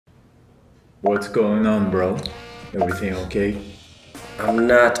What's going on, bro? Everything okay? I'm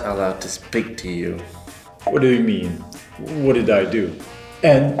not allowed to speak to you. What do you mean? What did I do?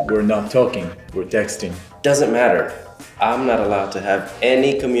 And we're not talking, we're texting. Doesn't matter. I'm not allowed to have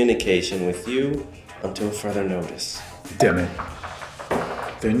any communication with you until further notice. Damn it.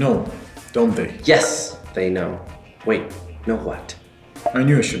 They know, don't they? Yes, they know. Wait, know what? I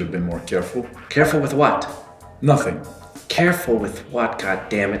knew I should have been more careful. Careful with what? Nothing. Careful with what,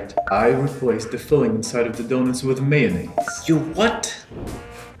 goddammit? I replaced the filling inside of the donuts with mayonnaise. You what?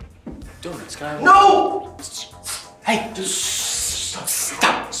 Donuts, can I have one? No! Hey, just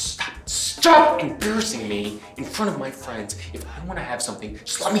stop embarrassing me in front of my friends. If I want to have something,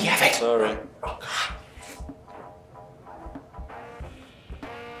 just let me have it. Sorry. Oh, God.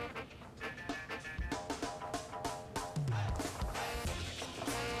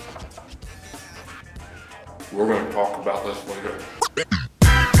 We're gonna talk about this later.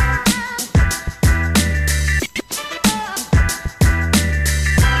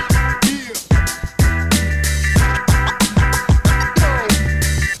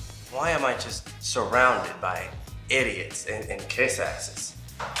 Why am I just surrounded by idiots and kiss asses?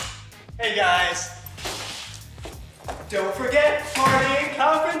 Hey guys, don't forget party in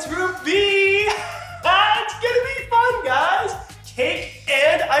conference room B. It's gonna be fun, guys. Cake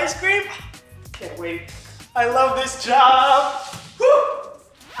and ice cream. Can't wait. I love this job. Woo!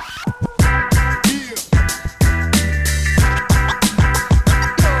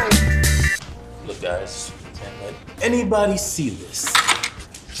 Look, guys, can't let anybody see this.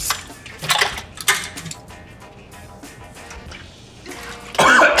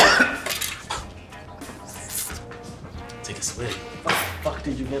 Take a swig. Where the fuck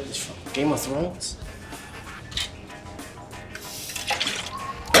did you get this from? Game of Thrones?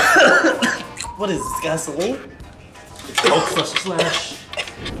 What is this, gasoline? Coke for Slash.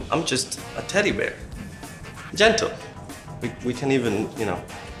 I'm just a teddy bear. Gentle. We can even,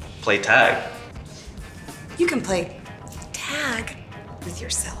 play tag. You can play tag with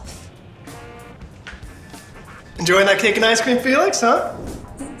yourself. Enjoying that cake and ice cream, Felix, huh?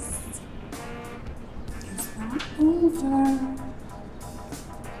 This is not over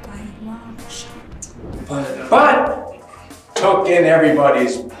by a long shot. But took in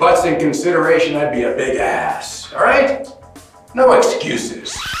everybody's butts in consideration, I'd be a big ass. All right? No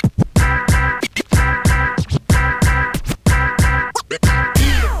excuses.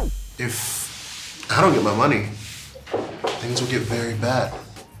 If I don't get my money, things will get very bad.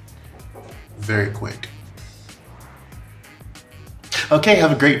 Very quick. Okay,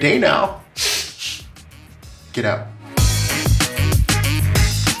 have a great day now. Get out.